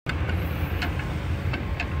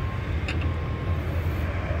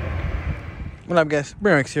What up, guys?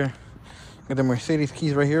 Brirex here. Got the Mercedes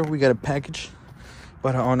keys right here. We got a package.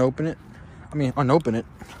 About to unopen it.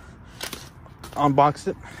 Unbox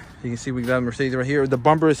it. You can see we got Mercedes right here. The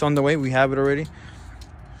bumper is on the way. We have it already. As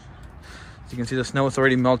you can see, the snow is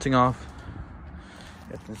already melting off.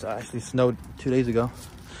 It's actually snowed 2 days ago.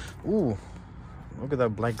 Ooh, look at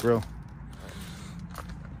that black grill.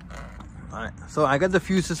 All right, so I got the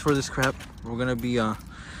fuses for this crap. We're gonna be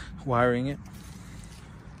wiring it.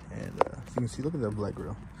 And as you can see, look at that black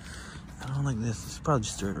grill. I don't like this. It's probably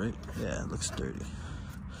just dirt, right? Yeah, it looks dirty.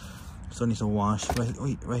 So it needs a wash.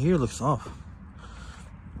 Right here looks off.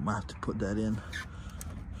 Might have to put that in.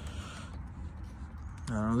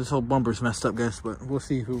 I don't know, this whole bumper's messed up, guys, but we'll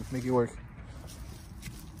see if we'll make it work.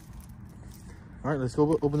 All right, let's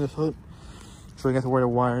go open this hood. So we got to where the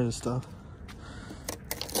wires and stuff.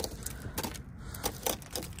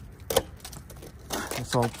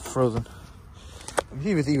 It's all frozen. Let me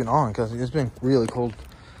see if it's even on, because it's been really cold.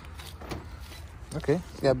 Okay,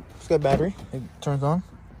 it's got battery. It turns on.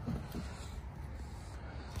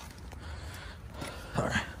 All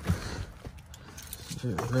right.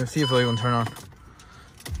 Let's see if it'll even turn on.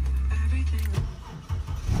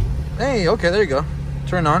 Hey, okay, there you go.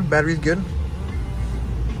 Turn on. Battery's good.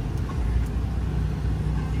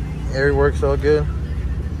 Air works all good.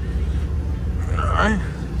 All right.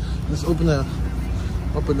 Let's open the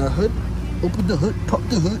hood. Open the hood. Pop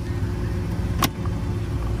the hood.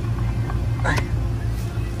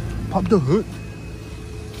 Pop the hood.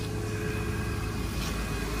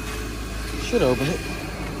 Should open it.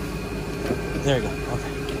 There you go.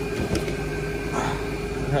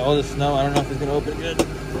 Okay. All this snow. I don't know if it's gonna open good. All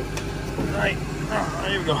right. Oh,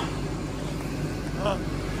 there we go.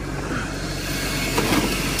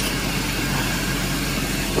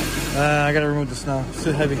 I gotta remove the snow. It's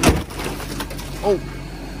too heavy. Oh,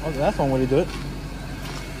 that's one way to do it.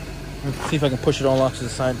 Let's see if I can push it all off to the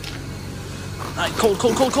side. Alright, cold. There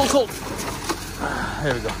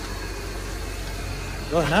we go.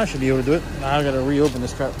 Well, now I should be able to do it. Now I gotta reopen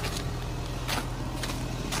this crap.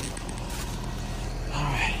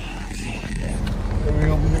 Alright, let's see.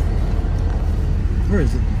 Reopen it. Where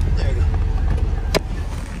is it? There you go.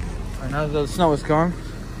 Alright, now that the snow is gone.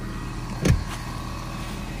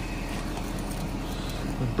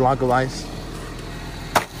 A block of ice.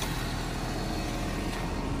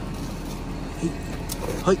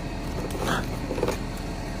 Hey.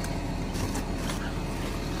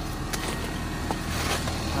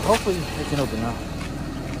 Hopefully it can open now.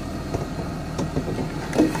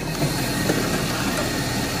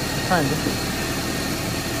 Kinda.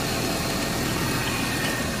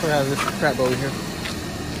 So I have this crap over here.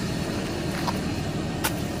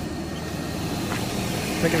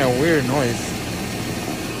 It's making a weird noise.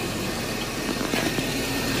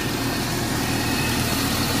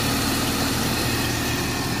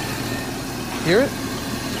 Hear it?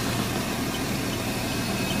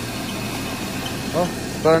 Well,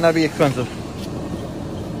 better not be expensive.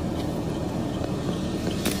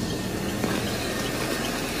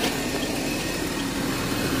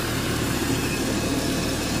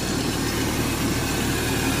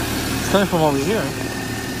 It's coming from over here.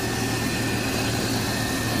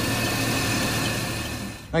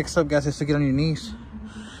 Next up, guys, is to get on your knees.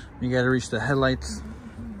 You gotta reach the headlights.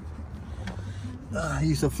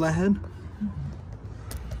 Use a flathead.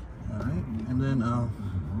 Alright, and then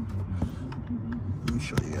let me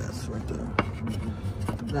show you guys right there.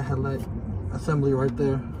 That headlight assembly right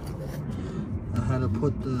there. I had to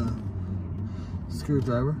put the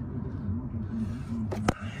screwdriver.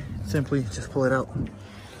 Simply just pull it out.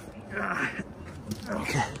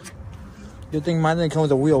 Okay. Good thing mine didn't come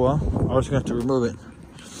with a wheel well. I was gonna have to remove it.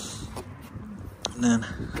 And then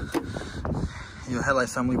your headlight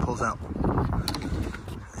assembly pulls out.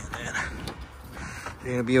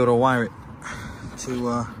 You're gonna be able to wire it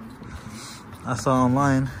to I saw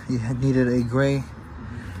online you needed a gray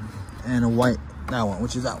and a white, that one,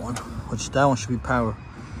 which is that one, that one should be power.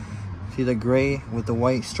 See the gray with the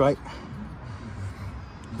white stripe?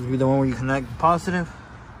 This will be the one where you connect positive.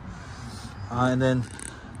 And then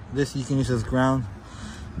this you can use as ground.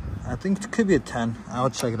 I think it could be a 10. I'll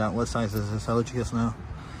check it out. What size is this? I'll let you guys know.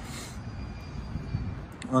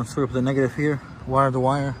 I'll screw up the negative here, wire the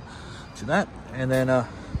wire to that, and then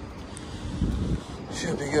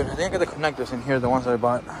should be good. I think I got the connectors in here, the ones that I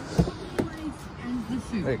bought.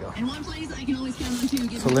 There you go.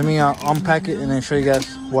 So let me unpack it and then show you guys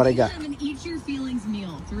what I got. How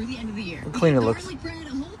clean it looks.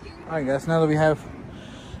 Alright guys, now that we have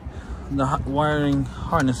the wiring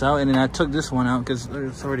harness out, and then I took this one out because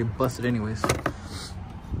it's already busted anyways.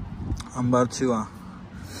 I'm about to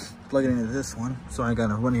plug it into this one. So I got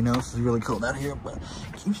a runny nose. It's really cold out here, but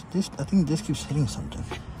I think this keeps hitting something.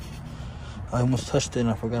 I almost touched it and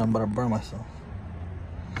I forgot I'm about to burn myself.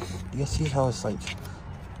 You guys see how it's like,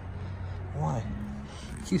 why?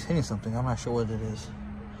 It keeps hitting something. I'm not sure what it is.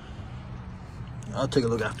 I'll take a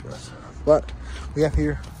look afterwards. But we have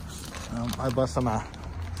here, I bought some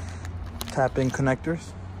tap-in connectors,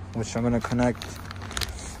 which I'm gonna connect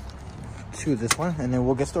to this one, and then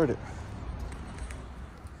we'll get started.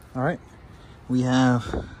 All right, we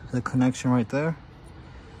have the connection right there.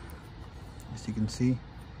 As you can see,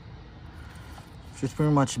 just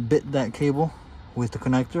pretty much bit that cable with the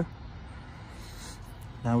connector.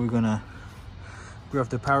 Now we're gonna grab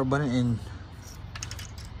the power button and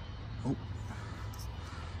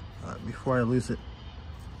before I lose it,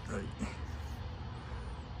 right.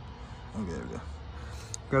 Okay, there we go.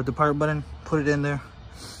 Grab the power button, put it in there,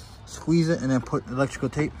 squeeze it, and then put electrical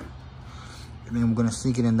tape. And then I'm gonna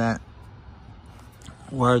sneak it in that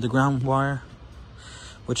wire, the ground wire,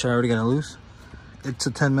 which I already got loose. It's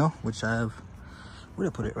a 10 mil, which I have. Where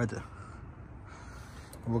did I put it? Right there.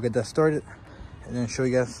 We'll get that started, and then show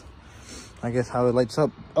you guys, I guess, how it lights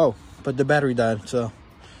up. Oh, but the battery died, so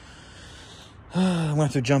I'm gonna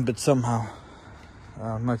have to jump it somehow.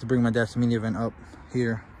 I'm gonna have to bring my dad's minivan up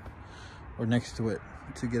here or next to it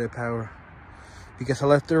to get a power, because I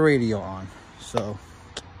left the radio on, so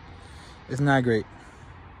it's not great.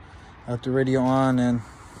 I left the radio on and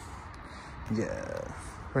yeah,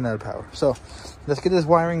 we're out of power. So let's get this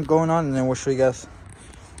wiring going on, and then we'll show you guys.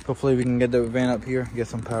 Hopefully we can get the van up here, get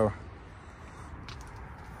some power.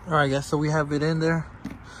 All right, guys, so we have it in there.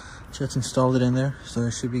 Just installed it in there, so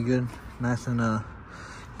it should be good, nice and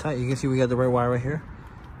tight. You can see we got the right wire right here.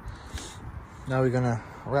 Now we're gonna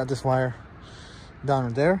wrap this wire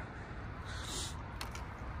down there.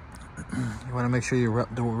 You want to make sure you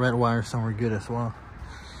wrap the red wire somewhere good as well,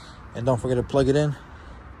 and don't forget to plug it in,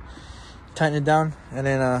 tighten it down, and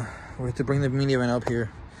then we have to bring the minivan up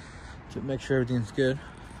here to make sure everything's good.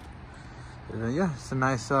 And, yeah, it's a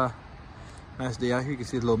nice nice day out here. You can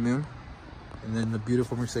see the little moon and then the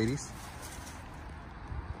beautiful Mercedes.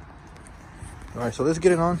 All right, so let's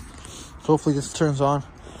get it on. So hopefully this turns on.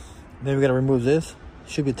 Then we gotta remove this.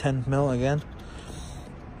 Should be 10 mil again.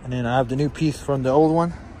 And then I have the new piece from the old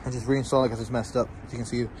one. I just reinstalled it because it's messed up. As you can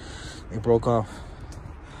see, it broke off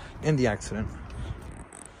in the accident.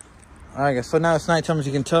 All right, guys, so now it's nighttime, as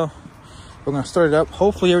you can tell. We're gonna start it up.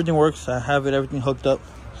 Hopefully everything works. I have everything hooked up.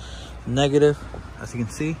 Negative, as you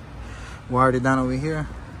can see. Wired it down over here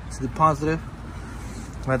to the positive.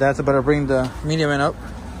 My dad's about to bring the minivan up.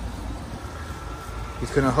 He's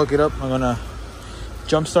gonna hook it up. I'm gonna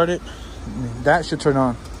jump start it. That should turn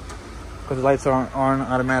on because the lights are on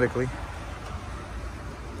automatically.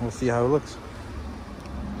 We'll see how it looks.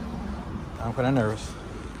 I'm kind of nervous.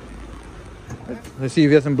 Let's see if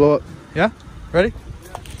it doesn't blow up. Yeah? Ready?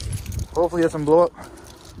 Yeah. Hopefully it doesn't blow up.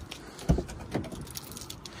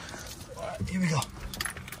 All right, here we go.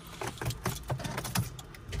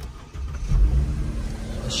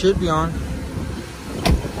 It should be on.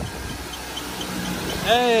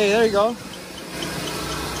 Hey, there you go.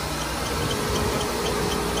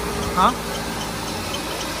 Huh?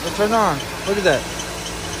 It turned on. Look at that.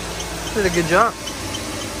 Did a good job.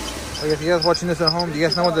 I guess you guys watching this at home, do you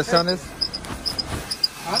guys know what the sound is?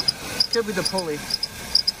 Huh? Could be the pulley. I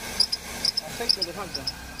think they're the hunter.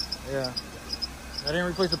 Yeah. I didn't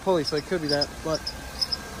replace the pulley, so it could be that, but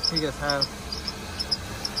you guys have.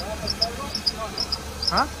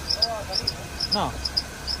 Huh? No.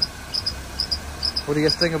 What do you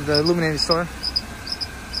guys think of the illuminated store?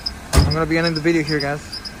 I'm gonna be ending the video here, guys.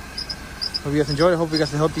 Hope you guys enjoyed it. Hope you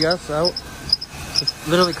guys helped you guys out. Just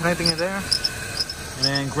literally connecting it there, and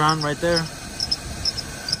then ground right there.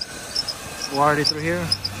 Wired it through here.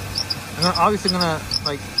 I'm obviously gonna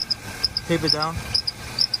like tape it down,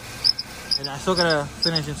 and I still gotta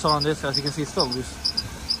finish installing this. As you can see, it's still loose.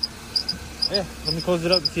 Yeah, let me close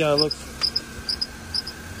it up and see how it looks.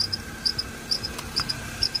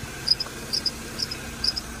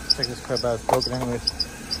 Check this crap out. It's broken anyways.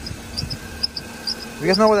 If you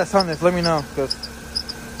guys know what that sound is, let me know, because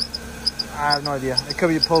I have no idea. It could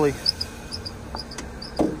be a pulley.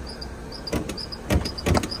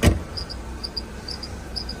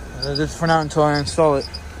 This is for now until I install it.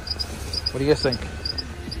 What do you guys think?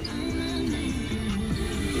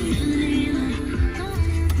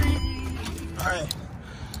 Alright.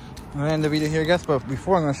 I'm gonna end the video here, guys, but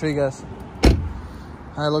before I'm gonna show you guys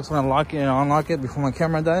how it looks when I lock it and unlock it before my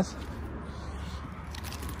camera dies.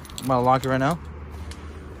 I'm gonna lock it right now.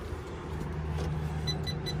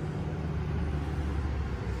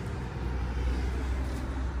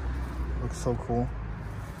 Looks so cool.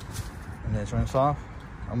 And then turn this off.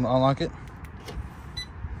 I'm gonna unlock it.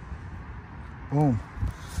 Boom.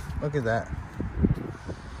 Look at that.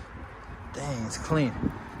 Dang, it's clean.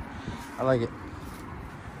 I like it.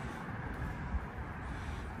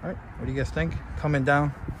 Alright, what do you guys think? Comment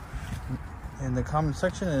down in the comment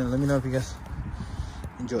section and let me know if you guys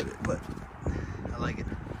enjoyed it. But I like it.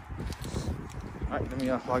 Alright, let me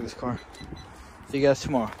unplug this car. See you guys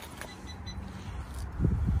tomorrow.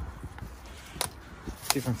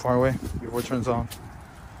 See from far away before it turns on.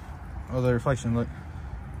 Oh, the reflection, look.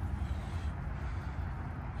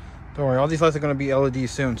 Don't worry, all these lights are going to be LED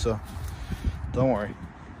soon, so don't worry.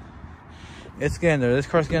 It's getting there. This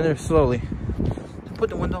car's getting there slowly. Put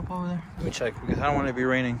the window up over there. Let me check because I don't want it to be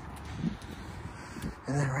raining.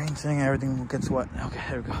 And then rain saying everything gets wet. Okay,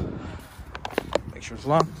 there we go. Make sure it's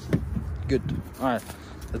locked. Good. Alright,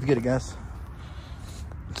 let's get it, guys.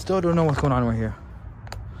 Still don't know what's going on right here.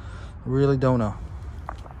 Really don't know.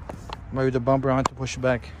 Maybe the bumper, I have to push it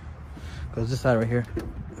back. Because this side right here